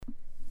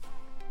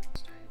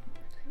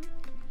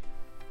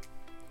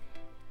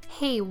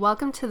Hey,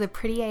 welcome to the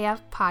Pretty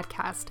AF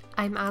podcast.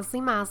 I'm Ashley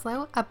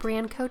Maslow, a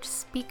brand coach,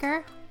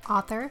 speaker,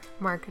 author,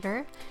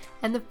 marketer,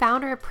 and the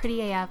founder of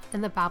Pretty AF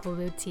and the Babble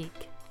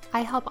Boutique.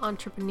 I help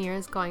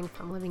entrepreneurs going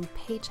from living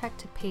paycheck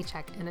to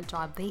paycheck in a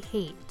job they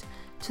hate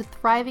to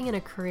thriving in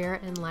a career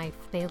and life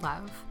they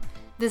love.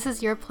 This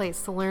is your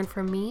place to learn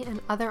from me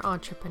and other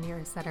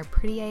entrepreneurs that are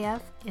pretty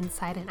AF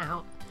inside and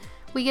out.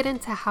 We get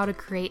into how to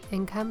create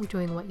income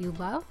doing what you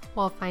love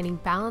while finding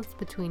balance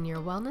between your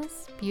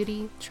wellness,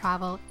 beauty,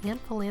 travel,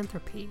 and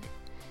philanthropy.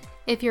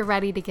 If you're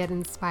ready to get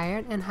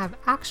inspired and have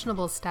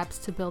actionable steps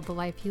to build the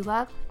life you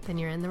love, then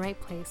you're in the right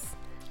place.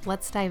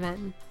 Let's dive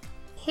in.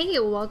 Hey,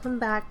 welcome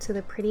back to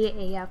the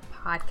Pretty AF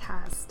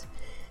podcast.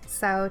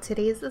 So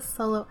today's a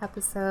solo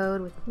episode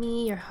with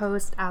me, your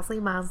host, Ashley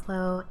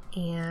Maslow,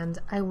 and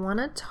I want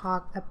to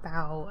talk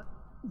about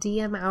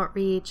DM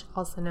outreach,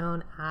 also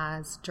known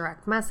as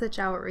direct message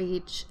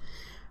outreach,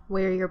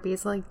 where you're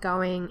basically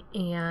going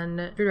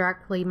and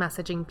directly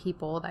messaging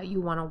people that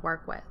you want to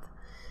work with.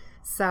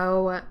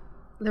 So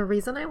the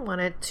reason I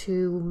wanted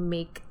to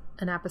make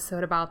an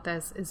episode about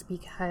this is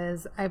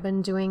because I've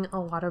been doing a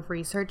lot of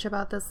research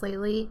about this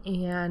lately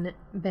and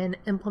been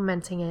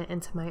implementing it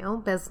into my own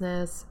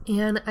business.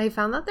 And I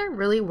found that there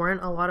really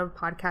weren't a lot of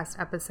podcast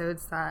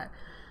episodes that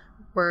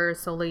were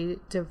solely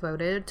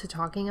devoted to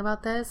talking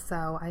about this,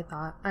 so I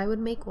thought I would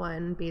make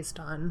one based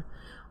on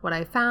what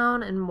I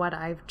found and what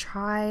I've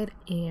tried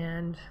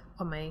and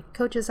what my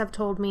coaches have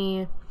told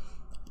me.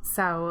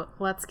 So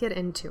let's get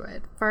into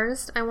it.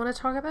 First, I want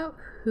to talk about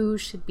who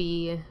should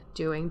be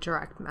doing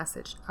direct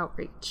message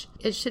outreach.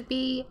 It should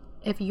be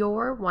if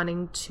you're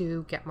wanting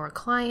to get more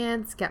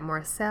clients, get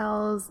more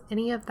sales,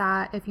 any of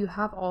that, if you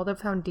have all the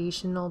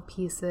foundational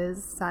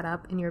pieces set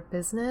up in your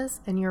business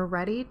and you're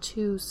ready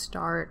to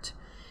start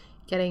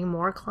getting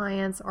more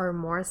clients or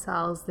more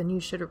sales, then you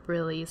should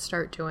really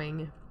start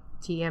doing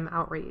DM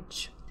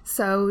outreach.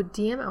 So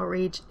DM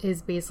outreach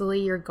is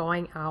basically you're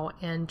going out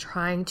and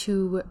trying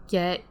to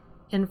get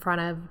in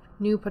front of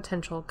new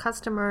potential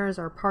customers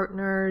or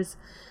partners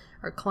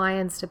or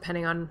clients,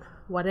 depending on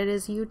what it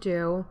is you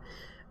do,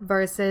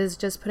 versus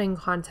just putting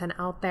content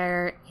out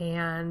there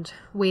and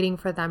waiting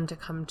for them to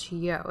come to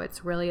you.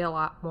 It's really a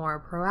lot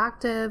more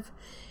proactive,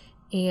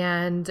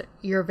 and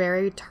you're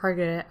very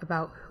targeted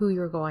about who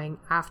you're going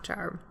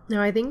after.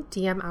 Now, I think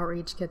DM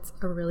outreach gets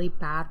a really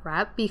bad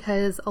rep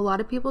because a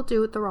lot of people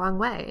do it the wrong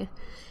way.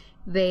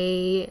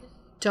 They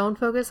don't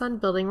focus on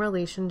building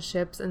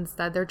relationships.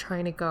 Instead, they're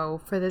trying to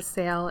go for the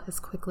sale as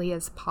quickly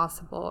as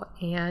possible.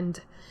 And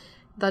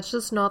that's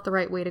just not the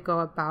right way to go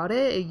about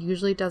it. It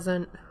usually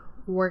doesn't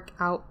work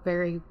out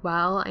very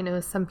well. I know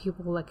some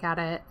people look at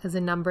it as a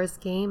numbers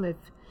game. If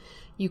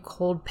you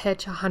cold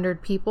pitch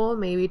 100 people,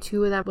 maybe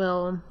 2 of them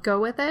will go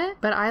with it.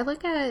 But I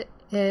look at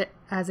it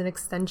as an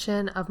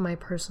extension of my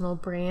personal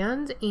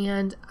brand,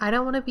 and I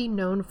don't want to be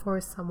known for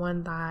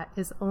someone that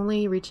is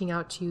only reaching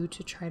out to you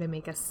to try to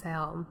make a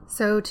sale.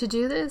 So to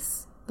do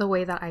this the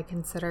way that I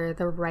consider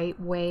the right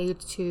way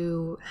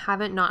to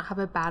have it not have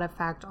a bad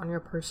effect on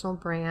your personal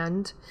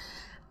brand,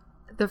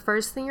 the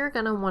first thing you're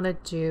going to want to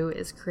do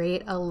is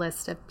create a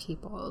list of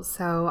people.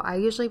 So I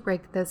usually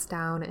break this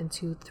down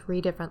into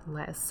 3 different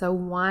lists. So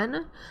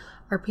 1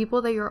 are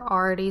people that you're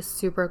already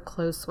super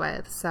close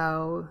with.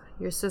 So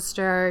your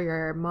sister,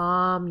 your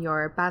mom,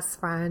 your best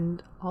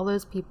friend, all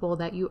those people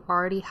that you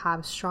already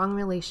have strong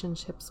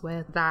relationships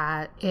with,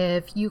 that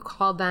if you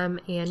called them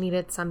and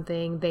needed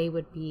something, they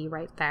would be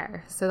right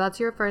there. So that's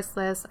your first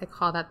list. I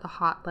call that the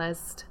hot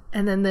list.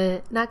 And then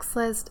the next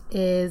list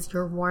is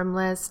your warm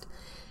list.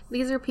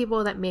 These are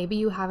people that maybe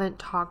you haven't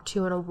talked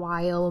to in a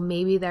while.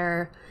 Maybe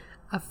they're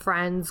a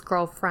friend's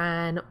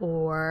girlfriend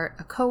or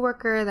a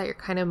coworker that you're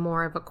kind of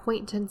more of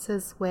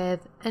acquaintances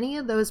with. Any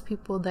of those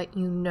people that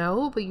you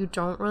know, but you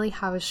don't really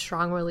have a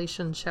strong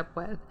relationship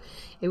with.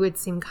 It would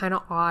seem kind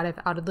of odd if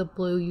out of the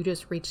blue you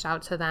just reached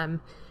out to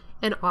them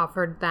and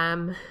offered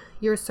them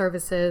your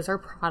services or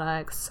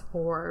products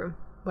or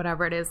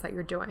whatever it is that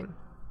you're doing.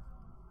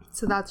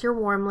 So that's your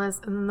warm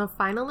list. And then the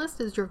final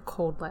list is your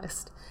cold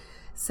list.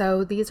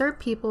 So these are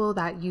people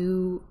that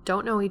you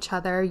don't know each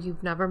other,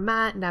 you've never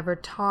met, never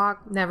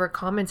talked, never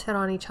commented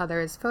on each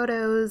other's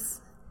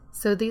photos.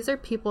 So these are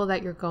people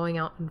that you're going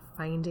out and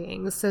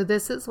finding. So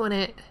this is when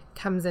it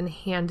comes in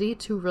handy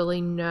to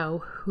really know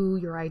who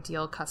your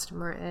ideal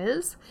customer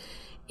is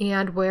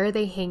and where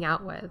they hang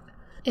out with.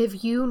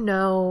 If you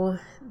know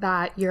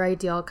that your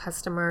ideal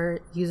customer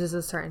uses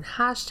a certain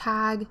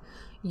hashtag,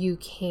 you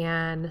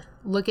can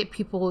look at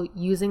people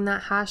using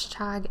that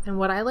hashtag. And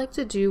what I like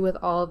to do with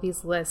all of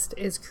these lists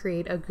is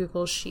create a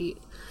Google Sheet.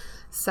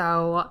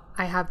 So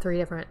I have 3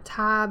 different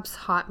tabs,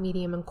 hot,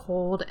 medium, and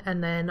cold,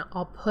 and then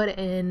I'll put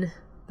in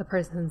the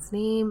person's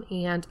name,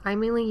 and I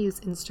mainly use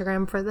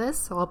Instagram for this,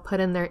 so I'll put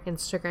in their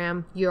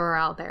Instagram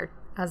URL there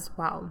as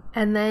well.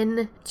 And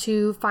then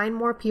to find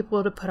more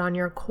people to put on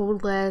your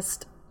cold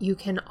list, you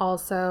can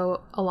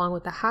also, along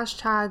with the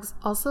hashtags,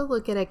 also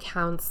look at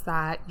accounts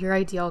that your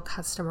ideal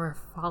customer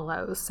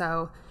follows.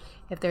 So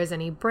if there's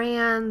any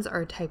brands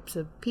or types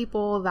of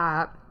people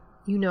that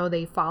you know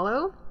they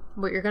follow,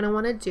 what you're going to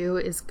want to do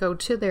is go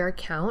to their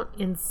account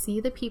and see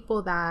the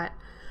people that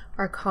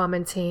are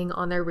commenting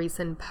on their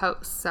recent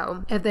posts.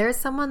 So if there's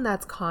someone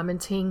that's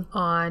commenting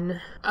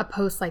on a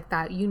post like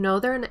that, you know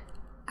they're an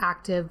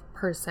active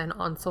person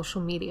on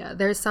social media.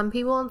 There's some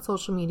people on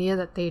social media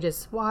that they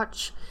just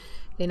watch,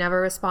 they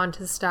never respond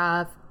to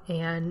stuff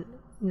and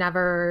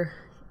never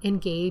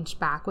engage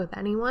back with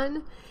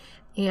anyone.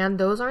 And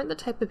those aren't the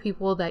type of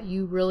people that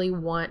you really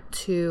want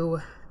to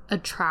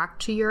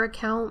attract to your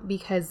account,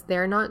 because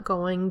they're not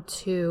going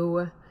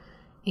to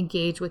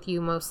engage with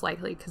you most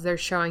likely, because they're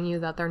showing you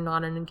that they're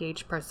not an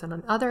engaged person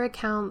on other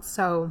accounts.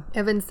 So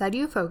if instead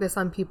you focus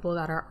on people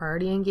that are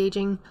already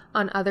engaging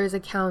on others'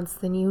 accounts,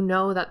 then you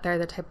know that they're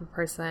the type of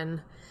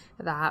person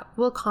that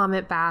will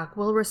comment back,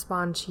 will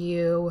respond to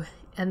you,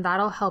 and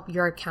that'll help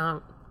your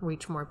account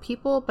reach more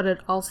people. But it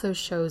also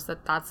shows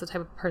that that's the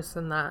type of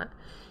person that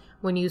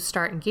when you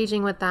start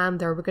engaging with them,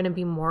 they're going to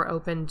be more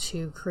open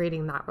to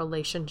creating that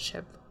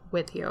relationship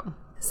with you.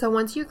 So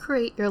once you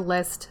create your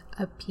list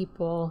of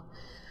people,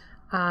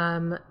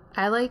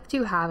 I like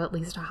to have at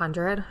least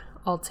 100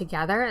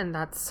 altogether, and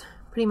that's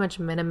pretty much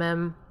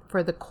minimum.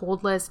 For the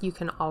cold list, you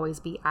can always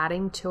be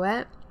adding to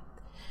it.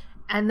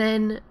 And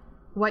then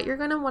what you're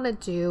going to want to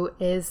do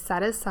is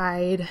set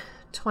aside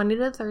 20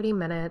 to 30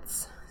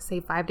 minutes, say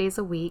 5 days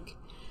a week,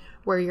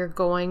 where you're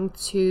going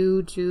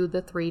to do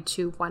the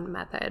 3-2-1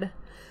 method.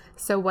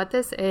 So what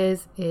this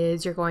is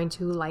you're going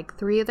to like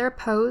 3 of their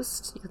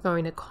posts, you're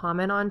going to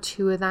comment on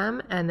 2 of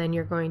them, and then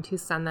you're going to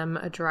send them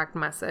a direct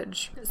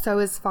message. So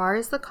as far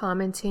as the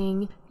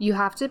commenting, you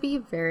have to be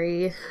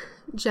very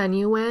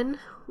genuine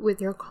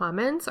with your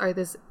comments, or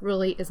this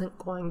really isn't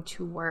going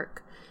to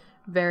work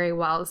very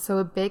well. So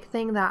a big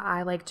thing that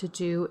I like to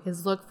do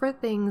is look for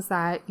things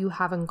that you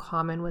have in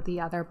common with the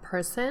other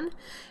person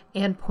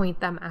and point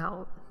them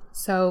out.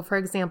 So for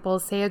example,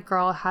 say a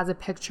girl has a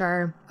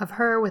picture of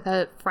her with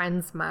a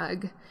Friends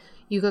mug.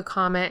 You could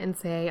comment and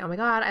say, "Oh my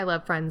God, I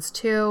love Friends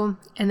too,"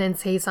 and then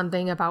say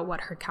something about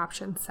what her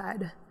caption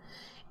said.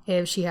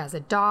 If she has a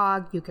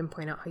dog, you can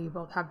point out how you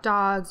both have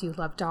dogs, you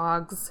love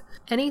dogs.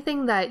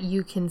 Anything that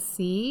you can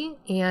see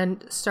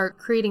and start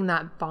creating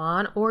that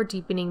bond or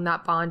deepening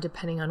that bond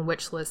depending on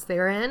which list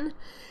they're in,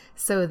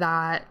 so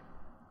that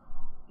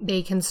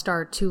they can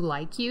start to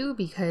like you,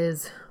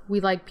 because we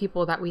like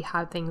people that we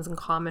have things in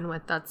common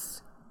with.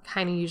 That's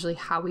kind of usually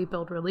how we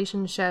build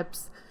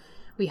relationships.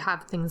 We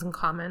have things in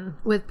common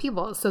with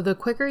people. So the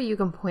quicker you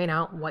can point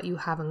out what you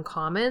have in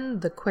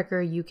common, the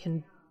quicker you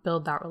can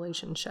build that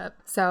relationship.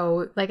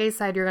 So like I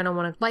said, you're going to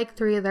want to like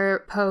 3 of their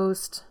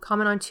posts,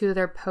 comment on 2 of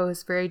their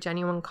posts, very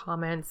genuine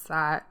comments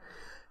that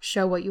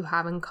show what you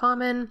have in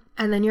common.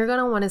 And then you're going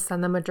to want to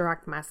send them a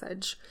direct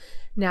message.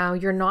 Now,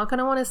 you're not going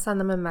to want to send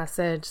them a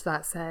message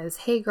that says,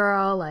 "Hey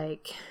girl,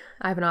 like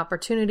I have an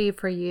opportunity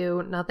for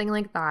you," nothing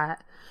like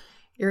that.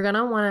 You're going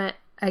to want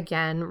to,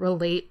 again,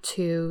 relate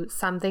to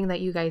something that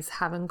you guys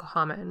have in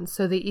common.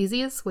 So the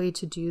easiest way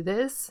to do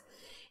this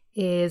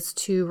is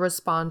to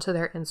respond to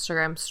their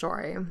Instagram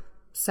story.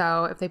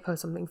 So if they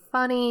post something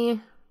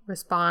funny,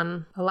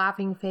 respond a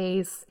laughing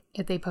face.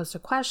 If they post a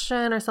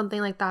question or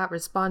something like that,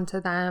 respond to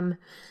them.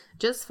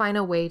 Just find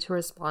a way to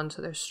respond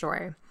to their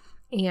story.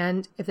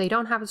 And if they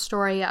don't have a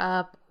story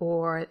up,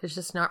 or there's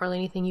just not really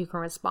anything you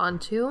can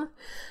respond to,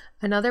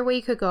 another way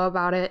you could go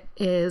about it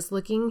is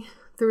looking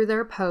through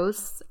their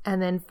posts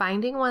and then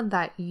finding one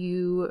that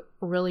you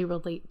really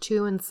relate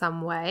to in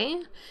some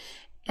way,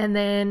 and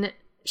then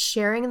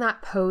sharing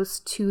that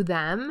post to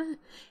them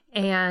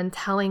and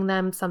telling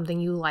them something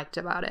you liked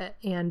about it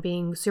and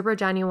being super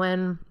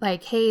genuine,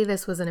 like, "Hey,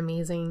 this was an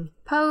amazing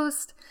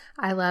post.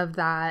 I love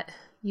that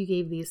you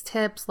gave these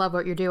tips, love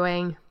what you're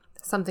doing,"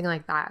 something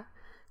like that.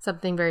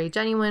 Something very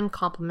genuine,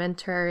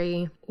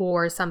 complimentary,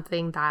 or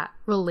something that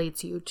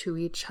relates you to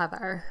each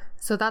other.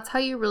 So that's how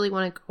you really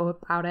want to go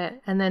about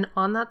it. And then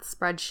on that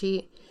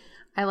spreadsheet,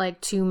 I like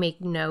to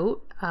make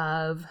note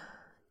of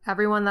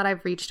everyone that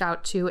I've reached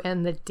out to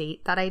and the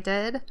date that I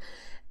did.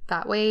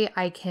 That way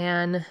I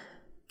can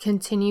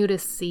continue to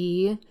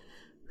see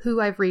who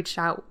I've reached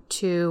out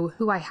to,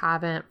 who I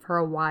haven't for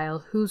a while,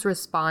 who's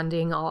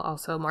responding. I'll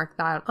also mark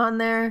that on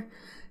there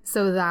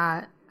so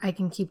that I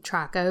can keep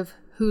track of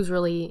who's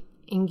really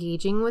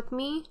engaging with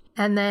me.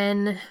 And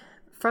then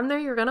from there,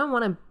 you're going to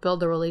want to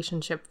build a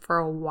relationship for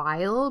a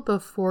while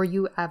before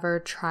you ever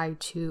try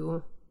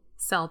to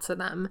sell to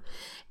them.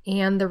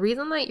 And the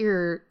reason that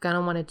you're going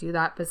to want to do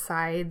that,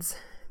 besides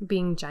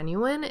being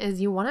genuine,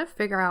 is you want to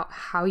figure out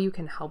how you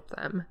can help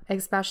them,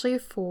 especially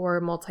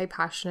for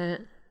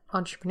multi-passionate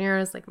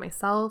entrepreneurs like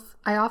myself.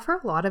 I offer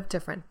a lot of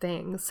different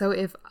things. So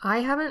if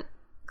I haven't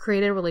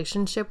created a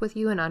relationship with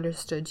you and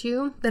understood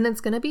you, then it's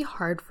going to be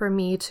hard for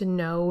me to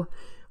know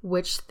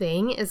which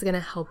thing is going to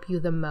help you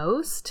the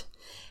most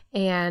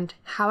and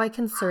how I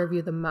can serve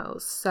you the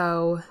most.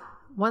 So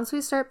once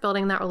we start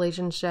building that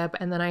relationship,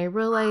 and then I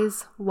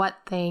realize what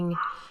thing,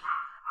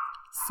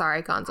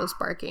 sorry, Gonzo's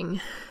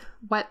barking.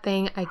 what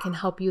thing I can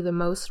help you the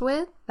most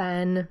with,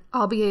 then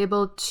I'll be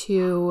able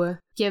to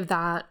give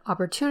that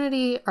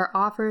opportunity or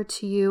offer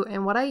to you.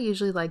 And what I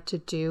usually like to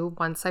do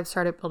once I've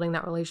started building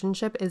that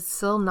relationship is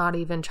still not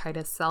even try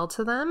to sell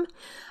to them.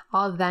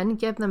 I'll then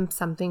give them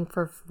something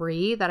for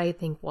free that I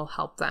think will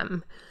help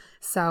them.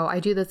 So I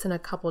do this in a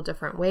couple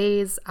different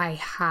ways. I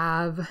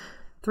have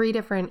 3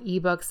 different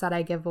ebooks that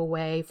I give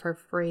away for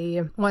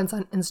free. One's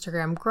on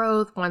Instagram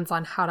growth, one's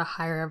on how to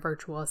hire a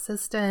virtual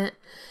assistant,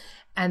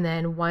 and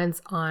then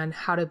one's on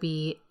how to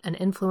be an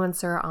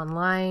influencer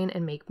online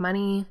and make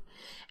money.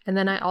 And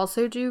then I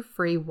also do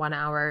free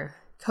 1-hour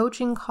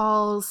coaching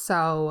calls.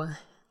 So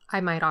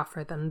I might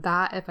offer them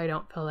that if I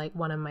don't feel like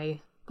one of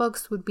my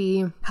books would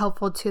be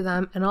helpful to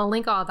them. And I'll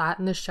link all that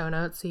in the show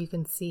notes so you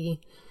can see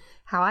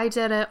how I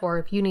did it. Or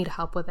if you need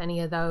help with any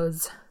of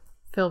those,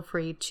 feel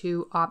free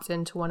to opt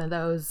into one of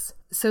those.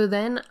 So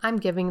then I'm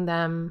giving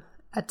them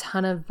a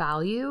ton of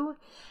value.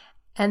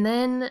 And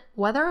then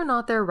whether or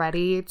not they're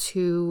ready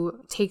to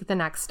take the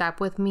next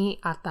step with me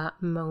at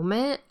that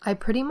moment, I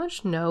pretty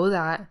much know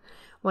that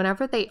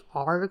whenever they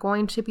are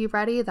going to be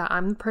ready, that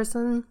I'm the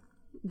person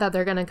that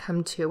they're going to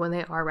come to when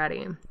they are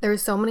ready.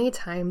 There's so many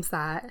times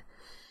that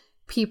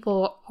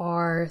people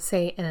are,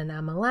 say, in an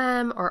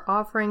MLM or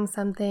offering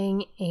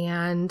something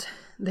and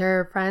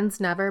their friends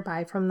never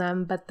buy from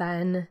them, but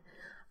then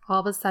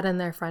all of a sudden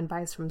their friend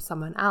buys from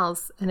someone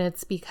else. And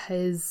it's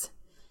because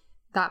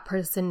that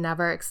person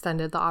never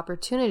extended the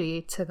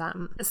opportunity to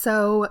them.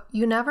 So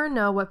you never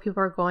know what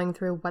people are going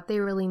through, what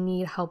they really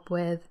need help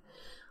with,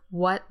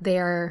 what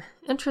they're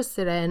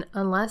interested in,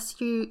 unless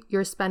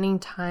you're spending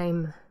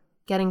time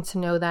getting to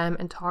know them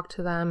and talk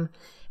to them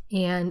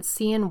and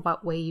see in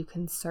what way you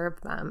can serve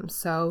them.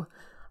 So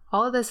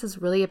all of this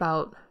is really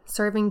about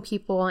serving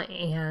people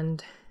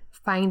and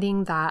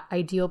finding that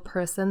ideal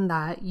person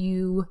that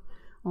you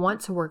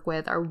want to work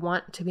with or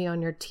want to be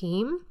on your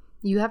team.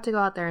 You have to go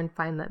out there and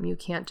find them. You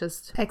can't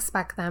just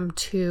expect them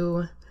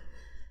to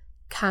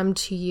come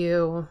to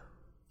you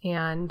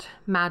and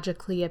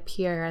magically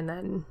appear and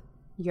then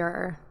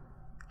you're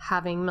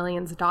having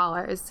millions of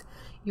dollars.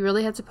 You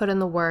really have to put in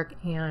the work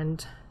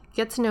and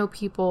get to know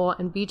people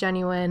and be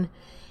genuine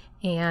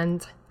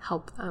and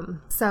help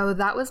them. So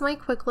that was my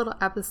quick little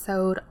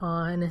episode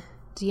on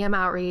DM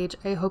outreach.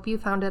 I hope you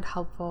found it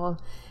helpful.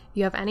 If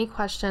you have any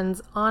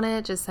questions on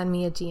it, just send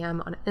me a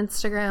DM on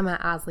Instagram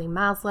at Asli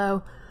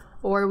Maslow,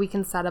 or we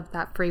can set up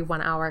that free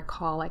 1-hour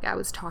call like I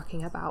was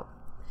talking about.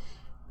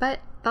 But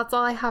that's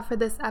all I have for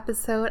this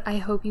episode. I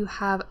hope you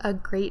have a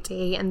great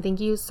day, and thank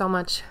you so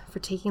much for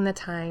taking the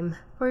time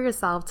for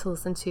yourself to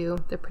listen to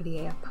the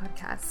Pretty AF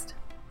podcast.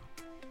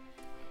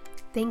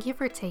 Thank you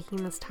for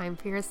taking this time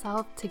for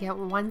yourself to get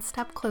one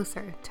step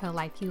closer to a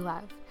life you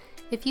love.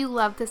 If you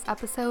loved this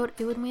episode,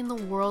 it would mean the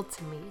world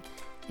to me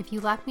if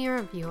you left me a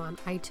review on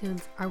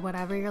iTunes or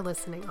whatever you're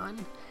listening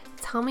on.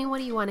 Tell me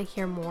what you want to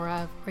hear more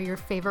of or your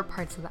favorite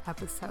parts of the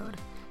episode.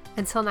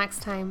 Until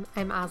next time,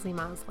 I'm Asli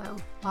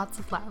Maslow. Lots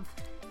of love.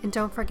 And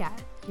don't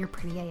forget, you're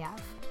pretty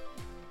AF.